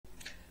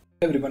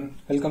Hey everyone,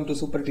 welcome to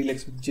Super Telex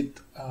with Jit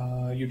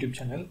YouTube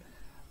channel.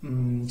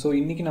 So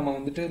இன்னைக்கு நம்ம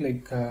வந்துட்டு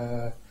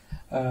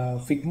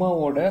Figma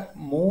ஓட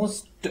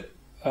most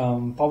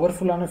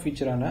பவர்ஃபுல்லான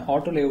ஃபீச்சரான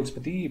ஆட்டோ லேஅவுட்ஸ்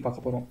பற்றி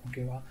பார்க்க போகிறோம்.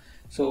 ஓகேவா?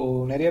 ஸோ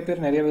நிறைய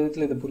பேர் நிறைய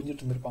விதத்தில் இதை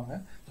புரிஞ்சுட்டு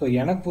இருந்திருப்பாங்க. ஸோ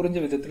எனக்கு புரிஞ்ச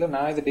விதத்தில்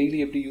நான் இதை டெய்லி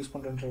எப்படி யூஸ்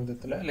பண்ணுறன்ற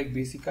விதத்தில்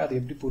பேசிக்காக அதை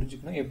எப்படி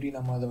புரிஞ்சுக்கணும், எப்படி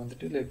நம்ம அதை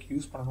வந்துட்டு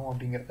யூஸ் பண்ணணும்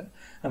அப்படிங்கிறத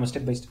நம்ம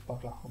ஸ்டெப் பை ஸ்டெப்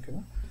பார்க்கலாம்.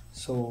 ஓகேவா?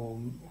 ஸோ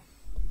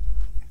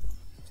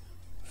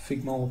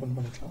Figma ஓப்பன்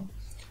பண்ணிக்கலாம்.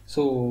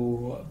 ஸோ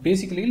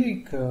பேசிக்கலி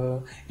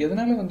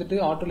எதனால் வந்துட்டு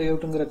ஆட்டோ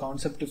லேஅவுட்டுங்கிற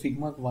கான்செப்ட்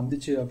ஃபிக்மாக்கு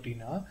வந்துச்சு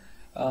அப்படின்னா,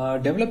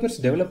 டெவலப்பர்ஸ்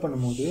டெவலப்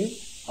பண்ணும்போது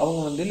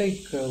அவங்க வந்து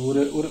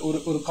ஒரு ஒரு ஒரு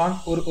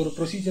ஒரு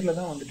ப்ரொசீஜரில்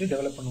தான் வந்துட்டு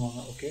டெவலப்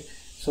பண்ணுவாங்க. ஓகே,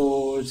 ஸோ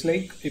இட்ஸ்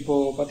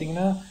இப்போது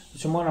பார்த்தீங்கன்னா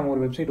சும்மா நம்ம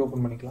ஒரு வெப்சைட்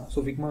ஓப்பன் பண்ணிக்கலாம்.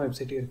 ஸோ ஃபிக்மா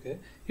வெப்சைட்டே இருக்குது.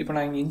 இப்போ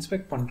நான் இங்கே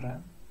இன்ஸ்பெக்ட்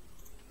பண்ணுறேன்.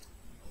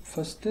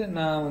 ஃபஸ்ட்டு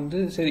நான்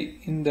வந்து சரி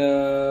இந்த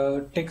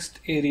டெக்ஸ்ட்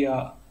ஏரியா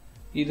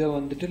இதை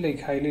வந்துட்டு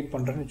ஹைலைட்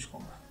பண்ணுறேன்னு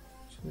வச்சுக்கோங்க.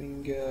 ஸோ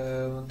இங்கே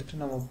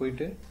வந்துட்டு நம்ம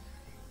போயிட்டு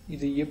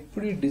இது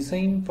எப்படி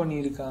டிசைன்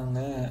பண்ணியிருக்காங்க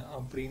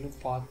அப்படின்னு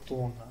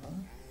பார்த்தோன்னா,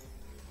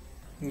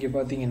 இங்கே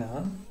பார்த்தீங்கன்னா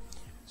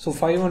ஸோ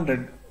 500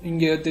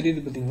 இங்கே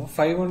தெரியுது பார்த்தீங்கன்னா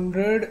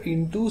 500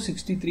 ×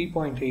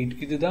 63.8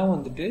 இதுதான்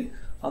வந்துட்டு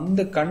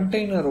அந்த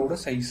கண்டெய்னரோட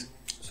சைஸ்.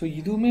 ஸோ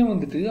இதுவுமே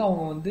வந்துட்டு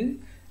அவங்க வந்து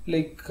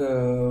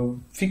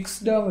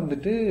ஃபிக்ஸ்டாக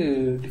வந்துட்டு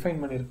டிஃபைன்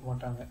பண்ணியிருக்க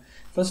மாட்டாங்க.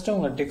 ஃபர்ஸ்ட்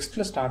அவங்க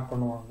டெக்ஸ்ட்டில் ஸ்டார்ட்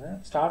பண்ணுவாங்க.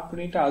 ஸ்டார்ட்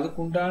பண்ணிவிட்டு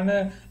அதுக்குண்டான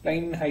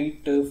லைன்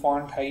ஹைட்டு,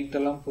 ஃபாண்ட் ஹைட்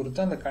எல்லாம்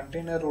பொறுத்து அந்த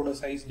கண்டெய்னரோட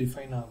சைஸ்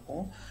டிஃபைன்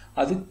ஆகும்.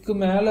 அதுக்கு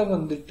மேலே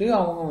வந்துட்டு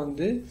அவங்க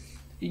வந்து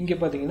இங்கே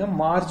பார்த்தீங்கன்னா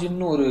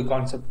மார்ஜின்னு ஒரு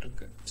கான்செப்ட்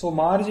இருக்குது. ஸோ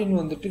மார்ஜின்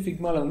வந்துட்டு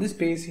ஃபிக்மாவில் வந்து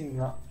ஸ்பேசிங்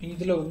தான்,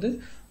 இதில் வந்து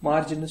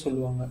மார்ஜின்னு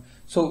சொல்லுவாங்க.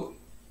 ஸோ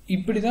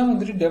இப்படி தான்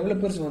வந்துட்டு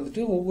டெவலப்பர்ஸ்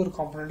வந்துட்டு ஒவ்வொரு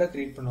காம்பனண்ட்டாக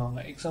க்ரியேட்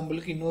பண்ணுவாங்க.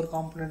 எக்ஸாம்பிளுக்கு இன்னொரு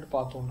காம்பனண்ட்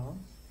பார்த்தோன்னா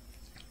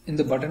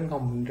இந்த பட்டன்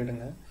காம்பனண்ட்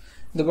எடுங்க.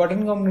 இந்த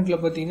பட்டன் காம்பனண்ட்ல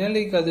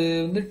பார்த்தீங்கன்னா அது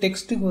வந்து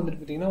டெக்ஸ்ட்டுக்கு வந்துட்டு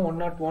பார்த்தீங்கன்னா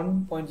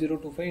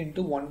 101.025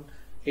 ×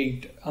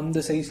 1.8 அந்த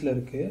சைஸில்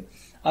இருக்குது.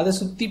 அதை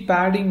சுற்றி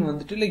பேடிங்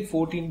வந்துட்டு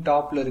 14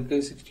 டாப்பில்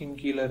இருக்குது, 16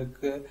 கீழே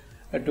இருக்குது,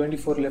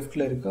 24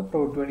 லெஃப்டில் இருக்குது,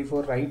 அப்புறம்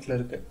 24 ரைட்டில்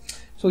இருக்குது.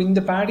 ஸோ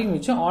இந்த பேடிங்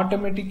வச்சு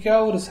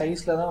ஆட்டோமேட்டிக்காக ஒரு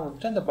சைஸில் தான்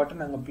வந்துட்டு அந்த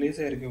பட்டன் அங்கே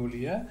பிளேஸ் ஆகிருக்க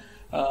ஒழிய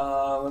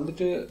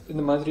வந்துட்டு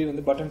இந்த மாதிரி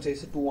வந்து பட்டன்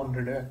சைஸ்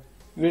 200,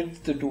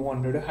 விட்த்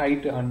 200,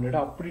 ஹைட்டு 100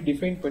 அப்படி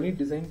டிஃபைன் பண்ணி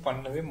டிசைன்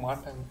பண்ணவே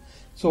மாட்டாங்க.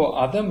 ஸோ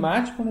அதை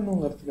மேட்ச்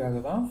பண்ணணுங்கிறதுக்காக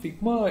தான்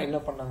ஃபிக்மா என்ன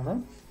பண்ணாங்கன்னா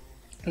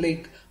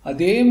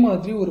அதே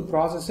மாதிரி ஒரு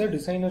ப்ராசஸை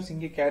டிசைனர்ஸ்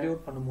இங்கே கேரி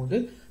அவுட் பண்ணும்போது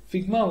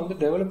ஃபிக்மா வந்து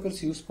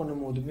டெவலப்பர்ஸ் யூஸ்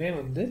பண்ணும் போதுமே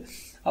வந்து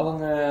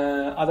அவங்க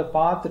அதை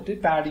பார்த்துட்டு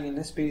பேடிங்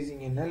என்ன,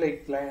 ஸ்பேசிங் என்ன,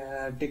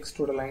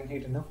 டெக்ஸ்டோட லைன்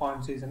ஹைட் என்ன,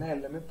 ஃபாண்ட் சைஸ் என்ன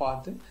எல்லாமே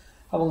பார்த்து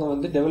அவங்க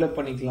வந்து டெவலப்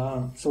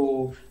பண்ணிக்கலாம். ஸோ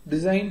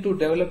டிசைன் டு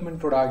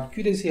டெவலப்மெண்ட்டோட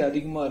அக்யூரேசி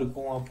அதிகமாக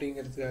இருக்கும்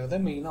அப்படிங்கிறதுக்காக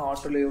தான் மெயினாக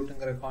ஆட்டோ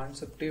லேஅவுட்டுங்கிற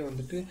கான்செப்டே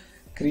வந்துட்டு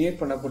கிரியேட்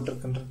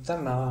பண்ணப்பட்டிருக்குன்றது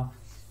தான் நான்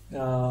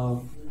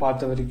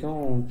பார்த்த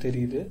வரைக்கும்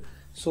தெரியுது.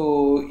 ஸோ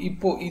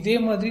இப்போது இதே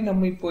மாதிரி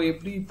நம்ம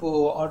எப்படி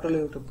ஆட்டோ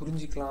லேஅவுட்டை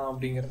புரிஞ்சிக்கலாம்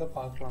அப்படிங்கிறத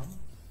பார்க்கலாம்.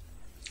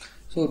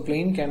 ஸோ ஒரு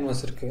பிளெயின்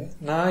கேன்வாஸ் இருக்குது.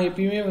 நான்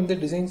எப்பயுமே வந்து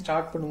டிசைன்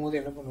ஸ்டார்ட் பண்ணும்போது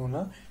என்ன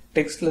பண்ணுவேன்னா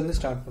டெக்ஸ்ட்லேருந்து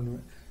ஸ்டார்ட்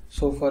பண்ணுவேன்.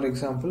 ஸோ ஃபார்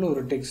எக்ஸாம்பிள்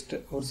ஒரு டெக்ஸ்ட்,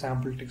 ஒரு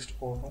சாம்பிள் டெக்ஸ்ட்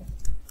போடுறோம்.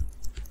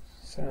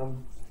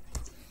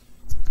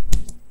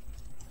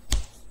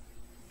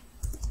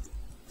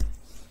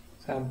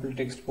 சாம்பிள்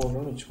டெக்ஸ்ட்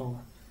போடுறோம்னு வச்சுக்கோங்க.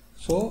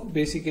 ஸோ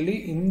பேசிக்கலி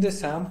இந்த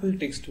சாம்பிள்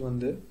டெக்ஸ்ட்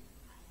வந்து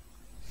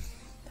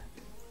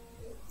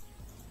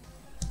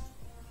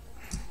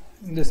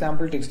இந்த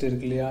சாம்பிள் டெக்ஸ்ட்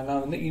இருக்கு இல்லையா,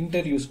 நான் வந்து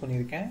இன்டர் யூஸ்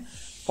பண்ணியிருக்கேன்.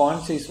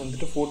 ஃபாண்ட் சைஸ்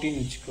வந்துட்டு 14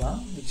 வச்சுக்கலாம்,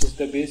 which is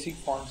the basic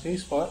font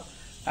size for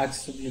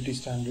accessibility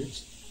standards.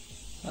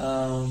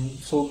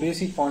 So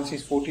basic font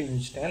size 14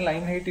 வச்சுட்டேன்.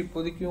 லைன் ஹைட்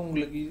இப்போதைக்கு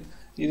உங்களுக்கு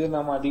இதை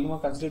நம்ம அதிகமாக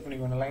கன்சிடர் பண்ணி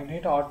வேணும். லைன்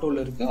ஹைட்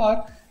ஆட்டோவில் இருக்குது, ஆர்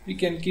வி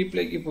கேன் கீப்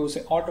இப்போ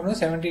ஆட்டோனா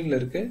 17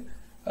 இருக்குது,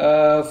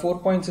 4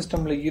 பாயிண்ட்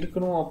சிஸ்டமில்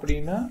இருக்கணும்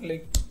அப்படின்னா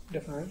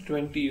டெஃபினெட்லி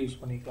 20 யூஸ்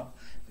பண்ணிக்கலாம்.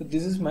 So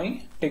this is my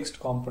text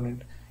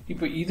component.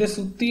 இப்போ இதை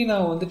சுற்றி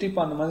நான் வந்துட்டு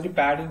இப்போ அந்த மாதிரி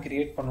பேடிங்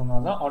கிரியேட் பண்ணணும்னா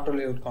தான் ஆட்டோ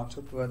லேஅவுட்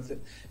கான்செப்ட் வருது.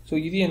 ஸோ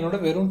இது என்னோட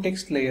வெறும்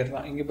டெக்ஸ்ட் லேயர்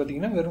தான். இங்கே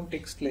பார்த்தீங்கன்னா வெறும்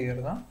டெக்ஸ்ட் லேயர்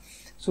தான்.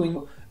 ஸோ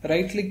இங்கே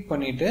ரைட் கிளிக்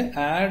பண்ணிவிட்டு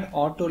ஆட்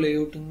ஆட்டோ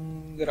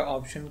லேஅவுட்டுங்கிற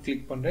ஆப்ஷன்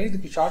கிளிக் பண்ணுறேன்.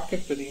 இதுக்கு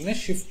ஷார்ட்கட் பார்த்தீங்கன்னா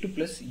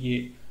Shift+A,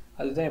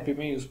 அதுதான்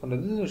எப்பயுமே யூஸ்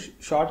பண்ணுறது.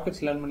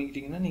 ஷார்ட்கட்ஸ் லேர்ன்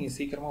பண்ணிக்கிட்டிங்கன்னா நீங்கள்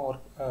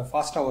சீக்கிரமாக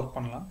ஃபாஸ்ட்டாக ஒர்க்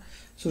பண்ணலாம்.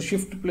 ஸோ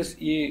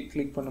Shift+A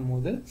கிளிக்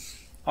பண்ணும்போது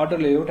ஆட்டோ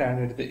லேஅவுட்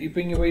ஆட் எடுது. இப்போ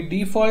இங்கே போய்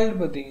டிஃபால்ட்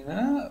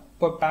பார்த்தீங்கன்னா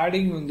இப்போ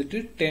பேடிங் வந்துட்டு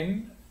 10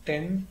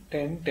 10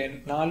 10 10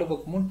 4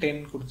 பக்கமும்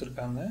 10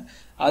 கொடுத்துருக்காங்க.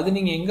 அது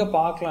நீங்கள் எங்கே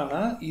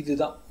பார்க்கலான்னா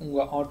இதுதான்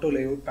உங்கள் ஆட்டோ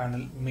லேஅவுட்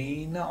பேனல்.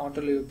 மெயினாக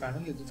ஆட்டோ லேஅவுட்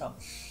பேனல் இதுதான்.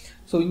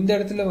 ஸோ இந்த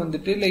இடத்துல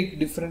வந்துட்டு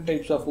டிஃப்ரெண்ட்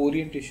டைப்ஸ் ஆஃப்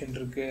ஓரியன்டேஷன்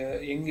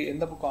இருக்குது,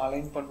 எந்த பக்கம்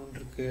அலைன் பண்ணணுன்னு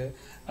இருக்குது,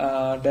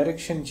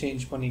 டைரெக்ஷன்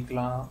சேஞ்ச்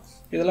பண்ணிக்கலாம்.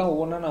 இதெல்லாம்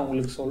ஒவ்வொன்றா நான்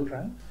உங்களுக்கு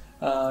சொல்கிறேன்.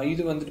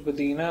 இது வந்துட்டு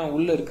பார்த்தீங்கன்னா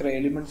உள்ளே இருக்கிற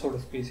எலிமெண்ட்ஸோட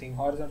spacing,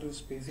 horizontal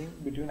spacing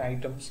between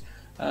items,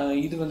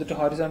 இது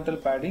வந்துட்டு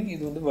ஹாரிசான்டல் பேடிங்,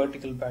 இது வந்து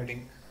வெர்டிக்கல்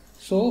பேடிங்.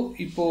 ஸோ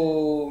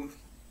இப்போது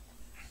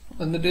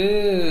வந்துட்டு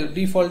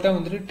டிஃபால்ட்டாக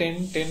வந்துட்டு 10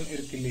 10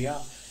 இருக்கு இல்லையா.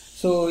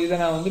 ஸோ இதை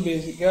நான் வந்து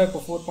பேசிக்காக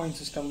இப்போ 4 பாயிண்ட்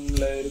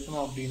சிஸ்டமில்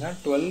இருக்கணும் அப்படின்னா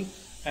 12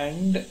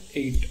 and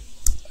 8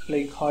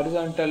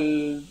 ஹாரிசான்டல்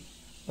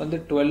வந்து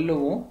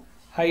 12வும்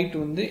ஹைட்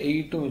வந்து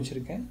 8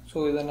 வச்சுருக்கேன். ஸோ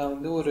இதை நான்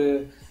வந்து ஒரு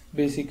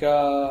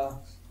பேசிக்காக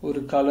ஒரு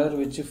கலர்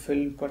வச்சு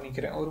ஃபில்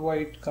பண்ணிக்கிறேன், ஒரு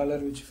ஒயிட்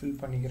கலர் வச்சு ஃபில்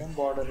பண்ணிக்கிறேன்.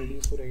 பார்டர்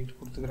ரெடியூஸ் ஒரு 8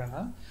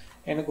 கொடுத்துக்கிறேன்னா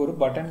எனக்கு ஒரு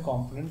button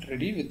component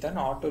ready with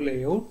an auto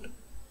layout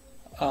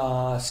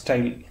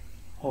style.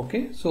 Okay,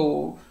 so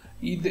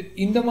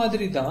இந்த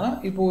மாதிரி தான்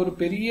இப்போ ஒரு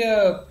பெரிய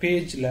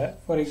பேஜில்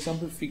ஃபார்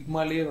எக்ஸாம்பிள்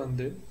ஃபிக்மாலேயே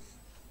வந்து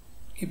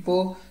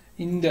இப்போது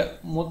இந்த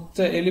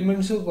மொத்த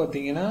எலிமெண்ட்ஸும்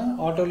பார்த்தீங்கன்னா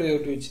ஆட்டோ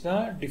லேஅவுட் வச்சு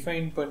தான்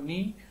டிஃபைன் பண்ணி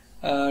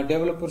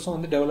டெவலப்பர்ஸும்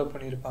வந்து டெவலப்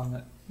பண்ணியிருப்பாங்க.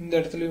 இந்த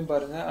இடத்துலையும்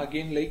பாருங்கள்,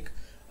 அகெயின் லைக்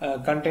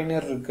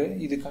கண்டெய்னர் இருக்குது,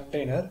 இது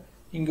கண்டெய்னர்,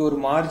 இங்கே ஒரு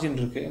மார்ஜின்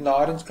இருக்குது, இந்த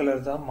ஆரஞ்சு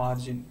கலர் தான்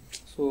மார்ஜின்.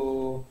 ஸோ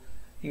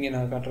இங்கே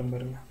நான் காட்டுறேன்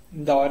பாருங்க,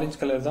 இந்த ஆரஞ்சு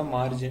கலர் தான்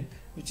margin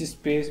which is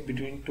space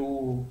between 2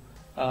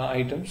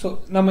 item. So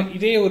நம்ம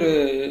இதே ஒரு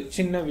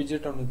சின்ன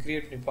விஜெட் ஒன்று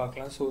க்ரியேட் பண்ணி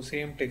பார்க்கலாம். So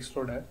same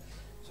டெக்ஸ்டோட.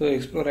 So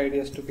explore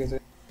ideas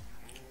together.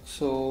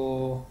 So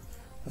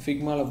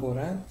ஃபிக்மாவில்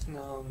போகிறேன்,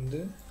 நான்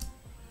வந்து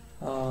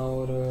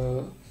ஒரு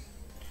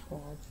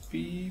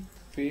காப்பி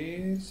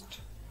பேஸ்ட்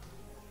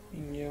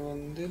இங்கே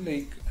வந்து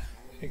like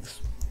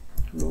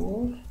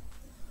explore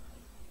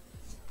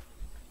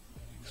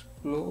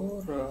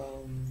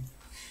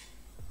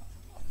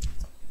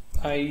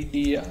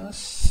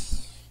ideas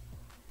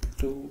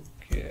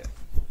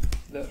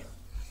together.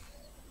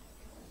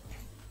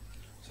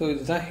 So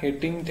இதுதான்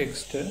ஹெட்டிங்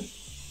டெக்ஸ்ட்டு.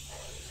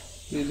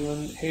 இது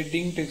வந்து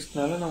ஹெட்டிங்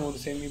டெக்ஸ்ட்னால நம்ம ஒரு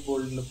செமி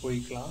போல்டில்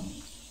போய்க்கலாம்.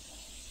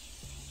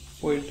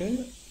 போயிட்டு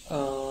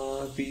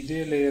இப்போ இதே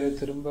லேயரை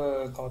திரும்ப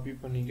காப்பி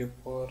பண்ணிக்க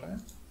போகிறேன்.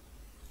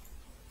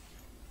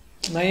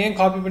 நான் ஏன்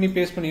காப்பி பண்ணி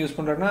பேஸ்ட் பண்ணி யூஸ்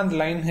பண்ணுறேன்னா அந்த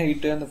லைன்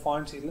ஹைட்டு அந்த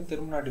ஃபாண்ட் சைஸ்லாம்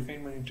திரும்ப நான்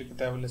டிஃபைன் பண்ணிட்டு இருக்க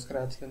தேவையில்லை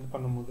ஸ்க்ராட்ச்லேருந்து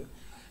பண்ணும்போது.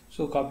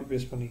 ஸோ காப்பி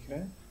பேஸ்ட்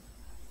பண்ணிக்கிறேன்.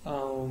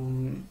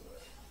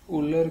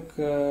 உள்ளே இருக்க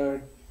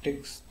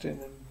டெக்ஸ்ட்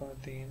என்னென்னு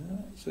பார்த்தீங்கன்னா,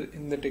 ஸோ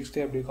இந்த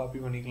டெக்ஸ்ட்டே அப்படியே காப்பி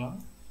பண்ணிக்கலாம்.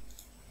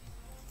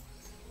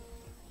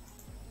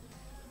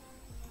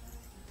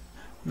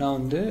 நான்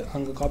வந்து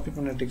அங்கே காப்பி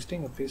பண்ண டெக்ஸ்ட்டை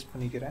இங்கே பேஸ்ட்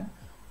பண்ணிக்கிறேன்.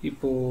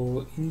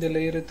 இப்போது இந்த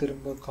லேயரை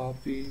திரும்ப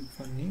காப்பி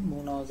பண்ணி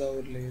மூணாவதாக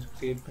ஒரு லேயர்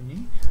க்ரியேட் பண்ணி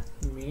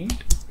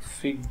மீட்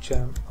ஃபிக்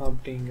ஜாம்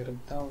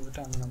அப்படிங்கிறது தான்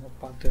வந்துட்டு அங்கே நம்ம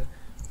பார்த்த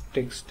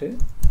டெக்ஸ்ட்டு.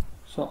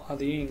 ஸோ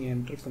அதையும் இங்கே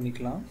என்ட்ரு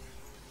பண்ணிக்கலாம்.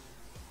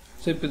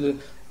 ஸோ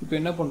இப்போ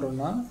என்ன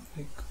பண்ணுறோன்னா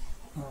லைக்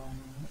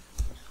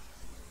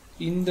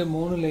இந்த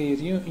 3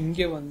 லேயரையும்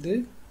இங்கே வந்து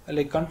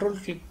லைக்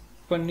கண்ட்ரோல் கிளிக்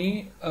பண்ணி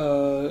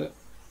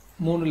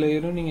 3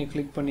 லேயரும் நீங்கள்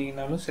கிளிக்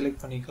பண்ணிங்கனாலும்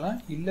செலக்ட் பண்ணிக்கலாம்.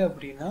 இல்லை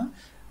அப்படின்னா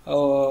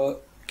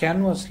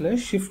கேன்வாஸில்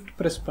ஷிஃப்ட்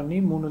ப்ரெஸ் பண்ணி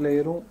 3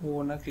 லேயரும்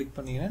ஒவ்வொன்றா கிளிக்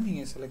பண்ணிங்கன்னா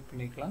நீங்கள் செலக்ட்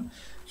பண்ணிக்கலாம்.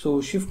 ஸோ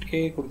ஷிஃப்ட்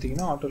ஏ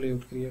கொடுத்தீங்கன்னா ஆட்டோ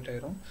லேஅவுட் க்ரியேட்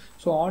ஆயிரும்.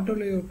 ஸோ ஆட்டோ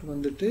லேஅவுட்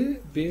வந்துட்டு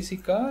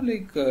பேசிக்காக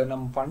லைக்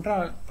நம்ம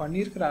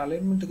பண்ணியிருக்கிற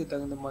அலைன்மெண்ட்டுக்கு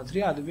தகுந்த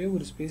மாதிரி அதுவே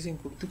ஒரு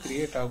ஸ்பேசிங் கொடுத்து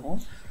க்ரியேட் ஆகும்.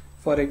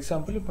 ஃபார்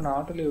எக்ஸாம்பிள் இப்போ நான்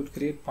ஆட்டோ லேஅவுட்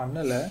க்ரியேட்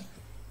பண்ணலை,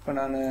 இப்போ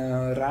நான்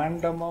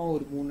ரேண்டமாக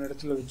ஒரு 3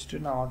 இடத்துல வச்சுட்டு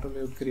நான் ஆட்டோ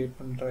லேஅவுட் க்ரியேட்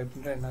பண்ண ட்ரை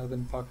பண்ணுறேன், என்ன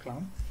ஆகுதுன்னு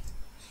பார்க்கலாம்.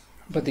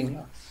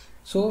 பார்த்தீங்களா?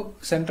 So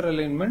centre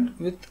alignment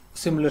with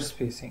similar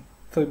spacing.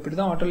 So இப்படி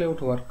தான் ஆட்டோ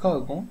லேஅவுட் ஒர்க்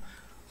ஆகும்.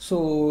 ஸோ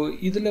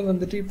இதில்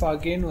வந்துட்டு இப்போ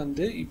அகெயின்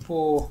வந்து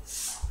இப்போது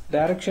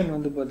டைரக்ஷன்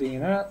வந்து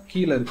பார்த்தீங்கன்னா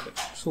கீழே இருக்குது.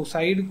 ஸோ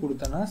சைடு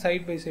கொடுத்தோன்னா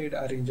சைட் பை சைடு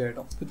அரேஞ்ச்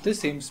ஆகிடும் வித்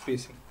சேம்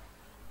ஸ்பேசிங்.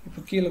 இப்போ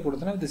கீழே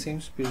கொடுத்தோன்னா வித்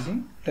சேம்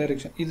ஸ்பேசிங்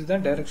டைரக்ஷன்.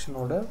 இதுதான்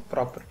டைரக்ஷனோட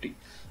property.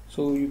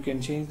 So you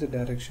can change the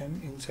direction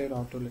inside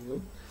auto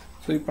layout.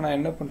 So இப்போ நான்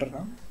என்ன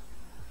பண்ணுறேன்னா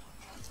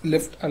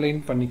லெஃப்ட்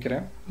அலைன்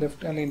பண்ணிக்கிறேன்.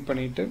 லெஃப்ட் அலைன்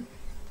பண்ணிவிட்டு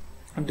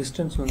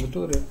டிஸ்டன்ஸ் வந்துட்டு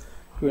ஒரு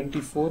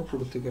 24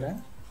 கொடுத்துக்கிறேன்.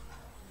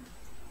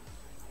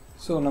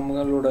 ஸோ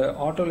நம்மளோட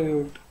ஆட்டோ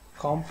லேஅவுட்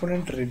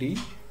காம்பனண்ட் ரெடி.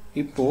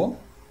 இப்போது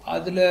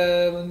அதில்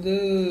வந்து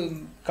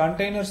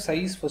கண்டெய்னர்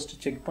சைஸ் ஃபஸ்ட்டு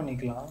செக்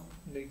பண்ணிக்கலாம்.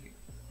 லைக்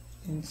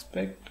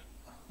இன்ஸ்பெக்ட்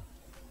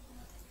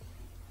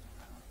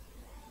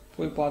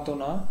போய்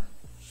பார்த்தோன்னா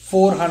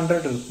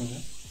 400 இருக்குங்க,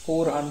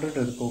 400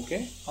 இருக்குது. ஓகே,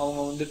 அவங்க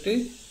வந்துட்டு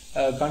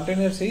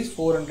கண்டெய்னர் சைஸ்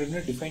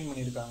 400ன்னு டிஃபைன்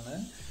பண்ணியிருக்காங்க.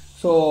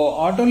 ஸோ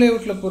ஆட்டோ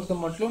லேஅவுட்டில் பொறுத்த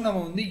மட்டும் நம்ம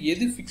வந்து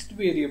எது ஃபிக்ஸ்டு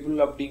வேரியபிள்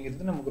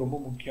அப்படிங்கிறது நமக்கு ரொம்ப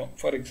முக்கியம்.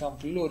 ஃபார்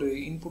எக்ஸாம்பிள் ஒரு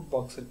இன்புட்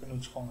பாக்ஸ் இருக்குன்னு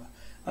வச்சுக்கோங்க.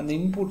 அந்த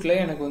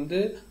இன்புட்டில் எனக்கு வந்து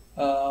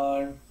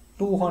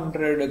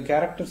 200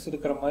 கேரக்டர்ஸ்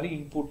இருக்கிற மாதிரி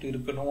இன்புட்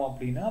இருக்கணும்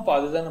அப்படின்னா அப்போ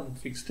அதுதான் நமக்கு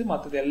ஃபிக்ஸ்டு.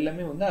 மற்றது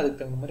எல்லாமே வந்து அதுக்கு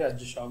தகுந்த மாதிரி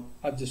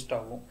அட்ஜஸ்ட்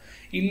ஆகும்.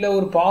 இல்லை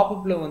ஒரு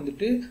பாப்அப்பில்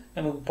வந்துட்டு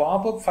நமக்கு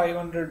பாப்அப்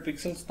 500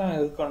 பிக்சல்ஸ் தான்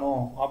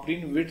இருக்கணும்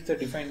அப்படின்னு விட்த்தை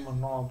டிஃபைன்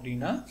பண்ணோம்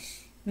அப்படின்னா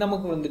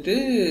நமக்கு வந்துட்டு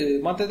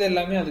மற்றது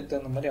எல்லாமே அதுக்கு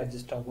தகுந்த மாதிரி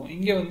அட்ஜஸ்ட் ஆகும்.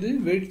 இங்கே வந்து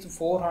விட்த்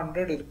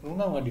 400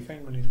 இருக்கணும்னு அவங்க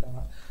டிஃபைன்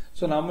பண்ணியிருக்காங்க.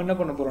 ஸோ நம்ம என்ன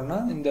பண்ண போகிறோம்னா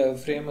இந்த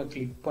ஃப்ரேமை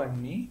கிளிக்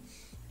பண்ணி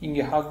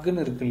இங்கே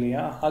ஹக்குன்னு இருக்கு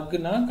இல்லையா,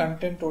 ஹக்குனா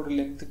கண்டென்ட்டோட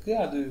லென்த்துக்கு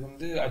அது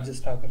வந்து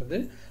அட்ஜஸ்ட் ஆகிறது.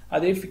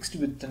 அதே ஃபிக்ஸ்டு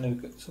விட்த்னு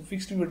இருக்குது. ஸோ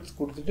ஃபிக்ஸ்டு விட்த்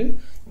கொடுத்துட்டு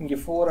இங்கே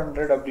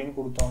 400 அப்படின்னு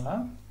கொடுத்தோம்னா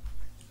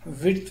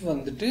விட்த்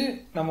வந்துட்டு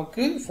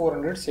நமக்கு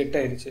 400 செட்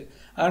ஆயிடுச்சு.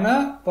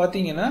 ஆனால்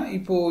பார்த்தீங்கன்னா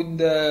இப்போது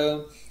இந்த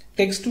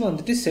டெக்ஸ்ட்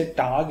வந்துட்டு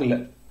செட் ஆகலை.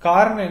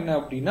 காரணம் என்ன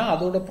அப்படின்னா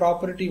அதோட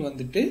ப்ராப்பர்ட்டி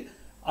வந்துட்டு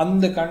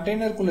அந்த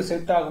கண்டெய்னருக்குள்ளே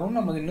செட் ஆகணும்னு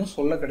நம்ம இன்னும்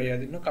சொல்ல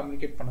கிடையாது, இன்னும்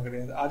கம்யூனிகேட் பண்ண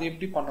கிடையாது. அது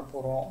எப்படி பண்ண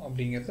போகிறோம்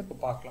அப்படிங்கிறத இப்போ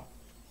பார்க்கலாம்.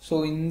 ஸோ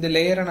இந்த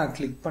லேயரை நான்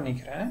கிளிக்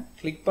பண்ணிக்கிறேன்.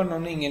 கிளிக்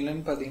பண்ணோன்னே இங்கே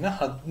என்னென்னு பார்த்தீங்கன்னா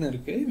ஹக்னு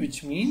இருக்குது,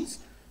 விச் மீன்ஸ்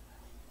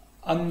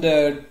அந்த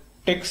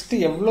டெக்ஸ்ட்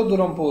எவ்வளோ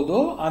தூரம் போதோ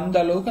அந்த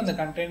அளவுக்கு அந்த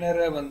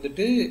கண்டெய்னரை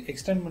வந்துட்டு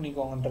எக்ஸ்டெண்ட்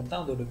பண்ணிக்கோங்கன்றது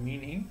தான் அதோட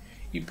மீனிங்.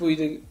 இப்போ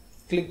இது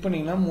கிளிக்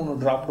பண்ணிங்கன்னா 3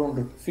 ட்ராப் டவுன்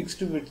இருக்குது.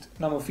 ஃபிக்ஸ்டு விட்த்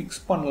நம்ம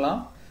ஃபிக்ஸ்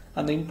பண்ணலாம்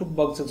அந்த இன்புட்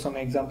பாக்ஸுக்கு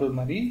சொன்ன எக்ஸாம்பிள்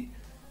மாதிரி.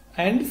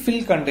 அண்ட்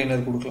ஃபில்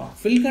கண்டெய்னர் கொடுக்கலாம்.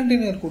 ஃபில்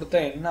கண்டெய்னர் கொடுத்தா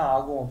என்ன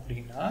ஆகும்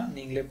அப்படின்னா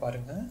நீங்களே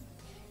பாருங்கள்,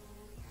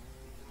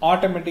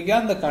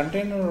 ஆட்டோமேட்டிக்காக அந்த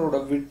கண்டெய்னரோட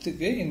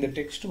விட்த்துக்கு இந்த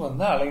டெக்ஸ்ட்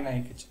வந்து அலைன்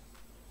ஆகிக்குச்சு.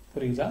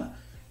 புரியுதா?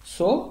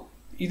 ஸோ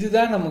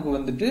இதுதான் நமக்கு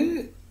வந்துட்டு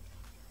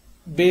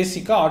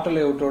பேசிக்காக ஆட்டோ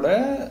லேஅவுட்டோட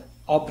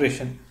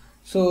ஆப்ரேஷன்.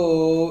 ஸோ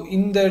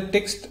இந்த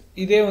டெக்ஸ்ட்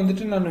இதே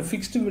வந்துட்டு நான்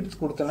ஃபிக்ஸ்டு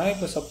விட்த் கொடுத்தேன்னா,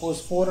 இப்போ சப்போஸ்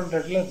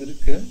 400 அது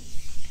இருக்குது,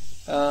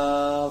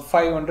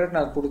 500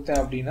 நான்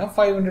கொடுத்தேன் அப்படின்னா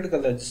 500க்கு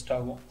அது அட்ஜஸ்ட்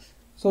ஆகும்.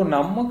 ஸோ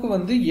நமக்கு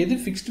வந்து எது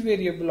ஃபிக்ஸ்டு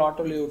வேரியபிள்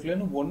ஆட்டோ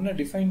லேஅவுட்லன்னு ஒன்று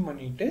டிஃபைன்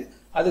பண்ணிட்டு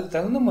அதுக்கு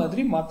தகுந்த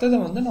மாதிரி மற்றதை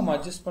வந்து நம்ம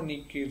அட்ஜஸ்ட்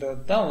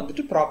பண்ணிக்கிறது தான்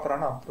வந்துட்டு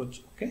ப்ராப்பரான அப்ரோச்.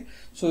 ஓகே,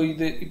 ஸோ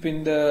இது இப்போ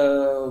இந்த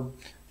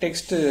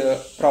டெக்ஸ்ட்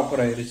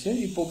ப்ராப்பர் ஆயிடுச்சு.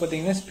 இப்போ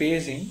பார்த்தீங்கன்னா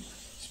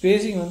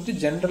ஸ்பேசிங் வந்துட்டு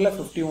ஜென்ரலாக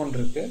 51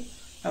 இருக்குது.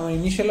 நம்ம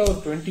இனிஷியலாக ஒரு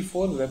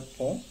 24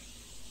 வைப்போம்.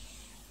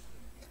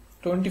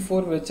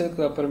 24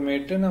 வச்சதுக்கு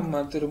அப்புறமேட்டு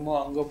நம்ம திரும்ப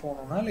அங்கே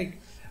போனோம்னா லைக்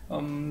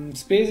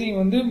ஸ்பேசிங்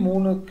வந்து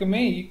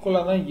 3க்குமே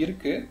ஈக்குவலாக தான்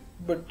இருக்குது.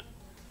 பட்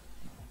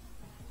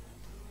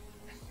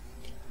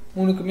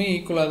 3க்குமே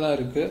ஈக்குவலாக தான்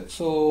இருக்குது.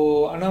 ஸோ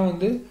ஆனால்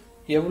வந்து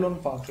எவ்வளோன்னு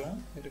பார்க்கலாம்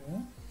இருங்க.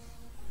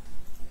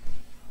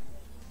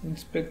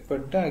 இன்ஸ்பெக்ட்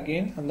பண்ணிட்டு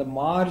அகெயின் அந்த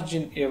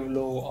மார்ஜின்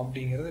எவ்வளோ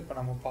அப்படிங்கிறத இப்போ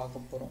நம்ம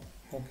பார்க்க போகிறோம்.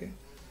 ஓகே,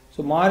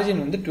 ஸோ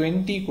மார்ஜின் வந்து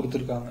 20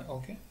 கொடுத்துருக்காங்க.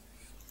 ஓகே,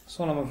 ஸோ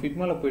நம்ம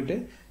ஃபிக்மாவில் போயிட்டு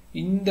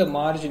இந்த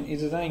மார்ஜின்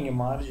இதுதான் இங்கே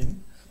மார்ஜின்.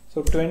 ஸோ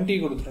 20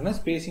 கொடுத்துட்டோன்னா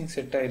ஸ்பேசிங்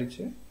செட்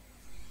ஆயிடுச்சு.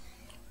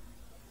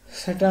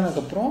 செட்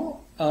ஆனதுக்கப்புறம்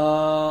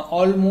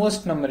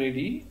ஆல்மோஸ்ட் நம்ம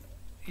ரெடி.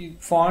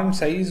 ஃபாண்ட்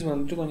சைஸ்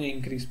வந்துட்டு கொஞ்சம்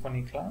இன்க்ரீஸ்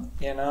பண்ணிக்கலாம்,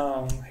 ஏன்னா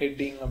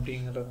ஹெட்டிங்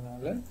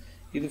அப்படிங்கிறதுனால.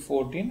 இது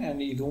 14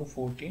 அண்ட் இதுவும்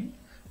 14.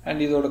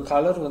 அண்ட் இதோட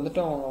கலர் வந்துட்டு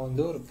அவங்க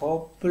வந்து ஒரு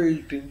பர்பிள்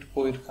டிண்ட்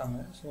போயிருக்காங்க.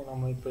 ஸோ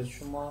நம்ம இப்போ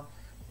சும்மா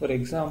ஒரு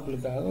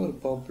எக்ஸாம்பிளுக்காக ஒரு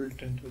பர்பிள்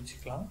டிண்ட்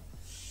வச்சுக்கலாம்.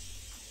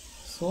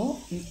 ஸோ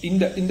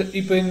இந்த இந்த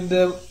இப்போ இந்த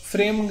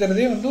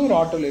ஃப்ரேம்ங்கிறதே வந்து ஒரு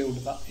ஆட்டோ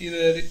லேஅவுட் தான்.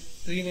 இதை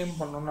ரீநேம்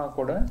பண்ணோம்னா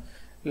கூட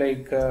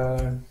லைக்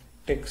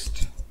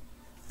டெக்ஸ்ட்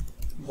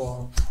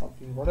பாக்ஸ்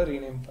அப்படின்னு கூட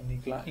ரீநேம்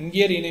பண்ணிக்கலாம்.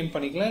 இங்கேயே ரீநேம்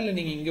பண்ணிக்கலாம், இல்லை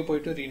நீங்கள் இங்கே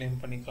போய்ட்டு ரீநேம்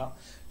பண்ணிக்கலாம்.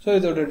 ஸோ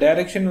இதோட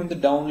டைரெக்ஷன் வந்து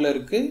டவுனில்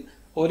இருக்குது,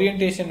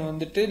 ஓரியன்டேஷன்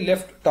வந்துட்டு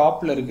லெஃப்ட்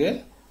டாப்பில் இருக்குது.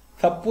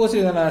 சப்போஸ்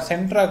இதை நான்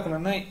சென்டர்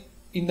ஆக்கணும்னா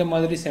இந்த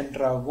மாதிரி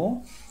சென்டர் ஆகும்.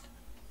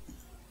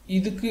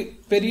 இதுக்கு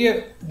பெரிய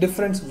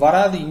டிஃப்ரென்ஸ்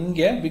வராது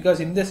இங்கே, பிகாஸ்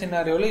இந்த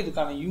சினாரியோவில்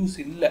இதுக்கான யூஸ்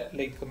இல்லை.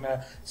 லைக்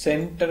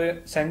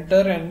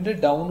சென்டர் அண்டு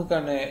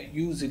டவுனுக்கான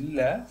யூஸ்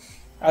இல்லை.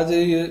 அது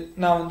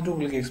நான் வந்துட்டு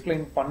உங்களுக்கு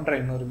எக்ஸ்பிளைன்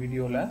பண்ணுறேன் இன்னொரு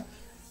வீடியோவில்.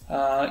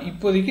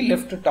 இப்போதைக்கு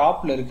லெஃப்ட்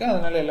டாப்பில் இருக்குது,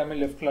 அதனால எல்லாமே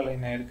லெஃப்டில்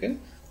அலைன் ஆகிருக்கு.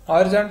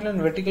 ஹாரிசான்டல்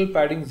அண்ட் வெர்டிக்கல்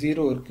பேடிங்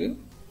 0 இருக்குது,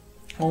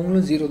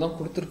 அவங்களும் 0 தான்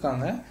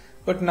கொடுத்துருக்காங்க.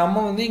 பட்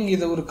நம்ம வந்து இங்கே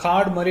இதை ஒரு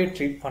கார்டு மாதிரியே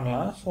ட்ரீட்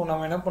பண்ணலாம். ஸோ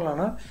நம்ம என்ன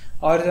பண்ணலாம்னா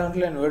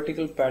ஹாரிசான்டல் அண்ட்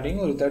வெர்டிக்கல் பேடிங்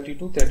ஒரு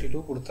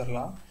 32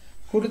 கொடுத்துடலாம்.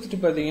 கொடுத்துட்டு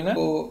பார்த்தீங்கன்னா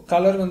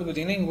கலர் வந்து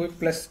பார்த்தீங்கன்னா இங்கே போய்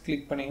ப்ளஸ்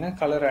கிளிக் பண்ணிங்கன்னா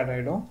கலர் ஆட்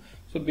ஆகிடும்.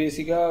 ஸோ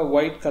பேசிக்காக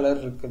ஒயிட்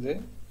கலர் இருக்குது.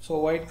 ஸோ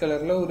ஒயிட்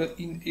கலரில் ஒரு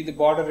இது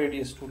பார்டர்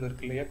ரேடியஸ் டூல்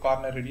இருக்கு இல்லையா,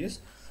 கார்னர் ரேடியஸ்.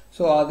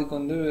 ஸோ அதுக்கு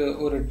வந்து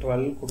ஒரு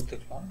 12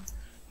 கொடுத்துக்கலாம்.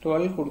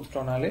 12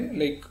 கொடுத்துட்டோம்னாலே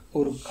லைக்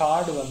ஒரு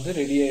கார்டு வந்து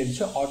ரெடி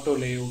ஆயிடுச்சு auto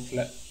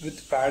லேஅவுட்டில்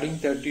with padding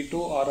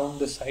 32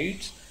 around the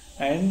sides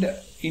and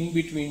in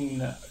between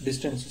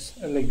distances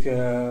like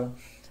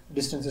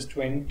distances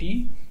 20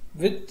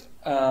 with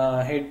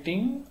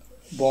heading,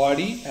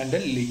 body and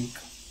a link.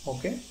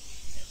 Okay,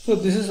 so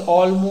this is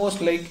almost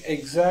like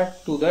exact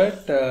to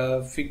that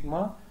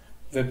Figma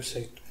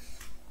website.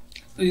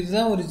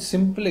 இதுதான் ஒரு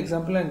simple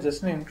example and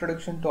just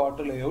introduction to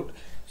auto layout.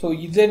 So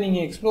இதை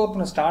நீங்கள் explore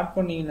பண்ண start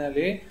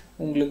பண்ணிங்கனாலே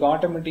உங்களுக்கு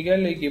ஆட்டோமேட்டிக்காக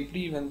like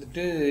எப்படி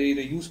வந்துட்டு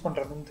இதை யூஸ்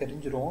பண்ணுறதுன்னு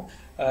தெரிஞ்சிடும்.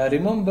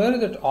 Remember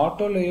that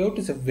auto layout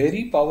is a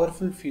very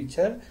powerful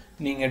feature.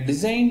 நீங்கள்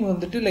டிசைன்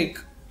வந்துட்டு லைக்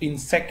இன்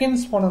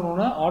செகண்ட்ஸ்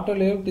பண்ணணும்னா auto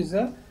layout is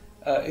a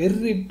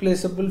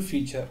irreplaceable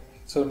feature.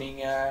 So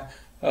நீங்கள்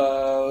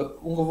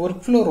உங்கள்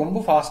ஒர்க் ஃப்ளோ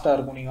ரொம்ப ஃபாஸ்ட்டாக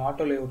இருக்கும் நீங்கள்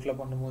ஆட்டோ லேஅவுட்டில்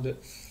பண்ணும்போது.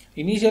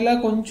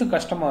 இனிஷியலாக கொஞ்சம்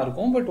கஷ்டமாக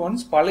இருக்கும், but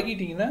once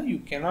பழகிட்டிங்கன்னா you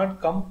cannot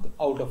come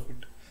out of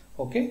it.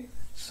 Okay,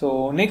 so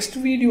next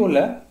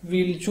வீடியோவில்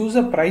வீல் சூஸ்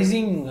அ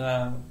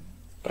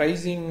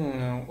ப்ரைஸிங்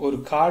ஒரு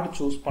கார்டு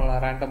சூஸ்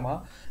பண்ணலாம் ரேண்டமாக.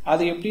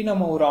 அது எப்படி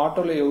நம்ம ஒரு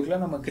ஆட்டோ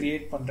லேஅவுட்டில் நம்ம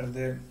கிரியேட்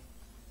பண்ணுறது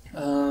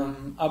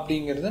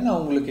அப்படிங்கிறத நான்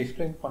உங்களுக்கு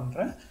எக்ஸ்பிளைன்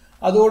பண்ணுறேன்.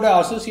 அதோட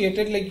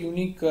associated like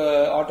unique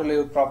auto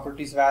layout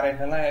properties வேறு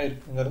என்னெல்லாம்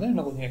இருக்குங்கிறத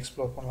இன்னும் கொஞ்சம்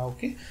எக்ஸ்ப்ளோர் பண்ணலாம்.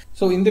 ஓகே,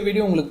 ஸோ இந்த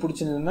வீடியோ உங்களுக்கு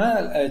பிடிச்சிருந்ததுன்னா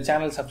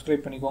சேனல்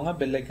சப்ஸ்கிரைப் பண்ணிக்கோங்க,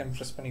 பெல் ஐக்கன்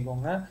ப்ரெஸ்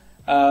பண்ணிக்கோங்க.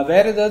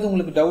 வேறு ஏதாவது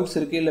உங்களுக்கு டவுட்ஸ்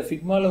இருக்குது, இல்லை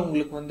ஃபிக்மாவில்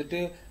உங்களுக்கு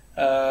வந்துட்டு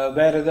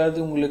வேறு ஏதாவது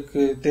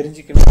உங்களுக்கு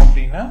தெரிஞ்சுக்கணும்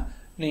அப்படின்னா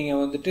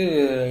நீங்கள் வந்துட்டு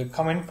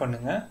கமெண்ட்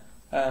பண்ணுங்கள்.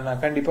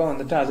 நான் கண்டிப்பாக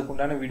வந்துட்டு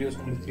அதுக்குண்டான வீடியோஸ்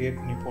உங்களுக்கு கிரியேட்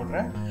பண்ணி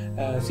போடுறேன்.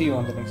 See you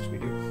on the next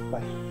video.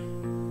 Bye.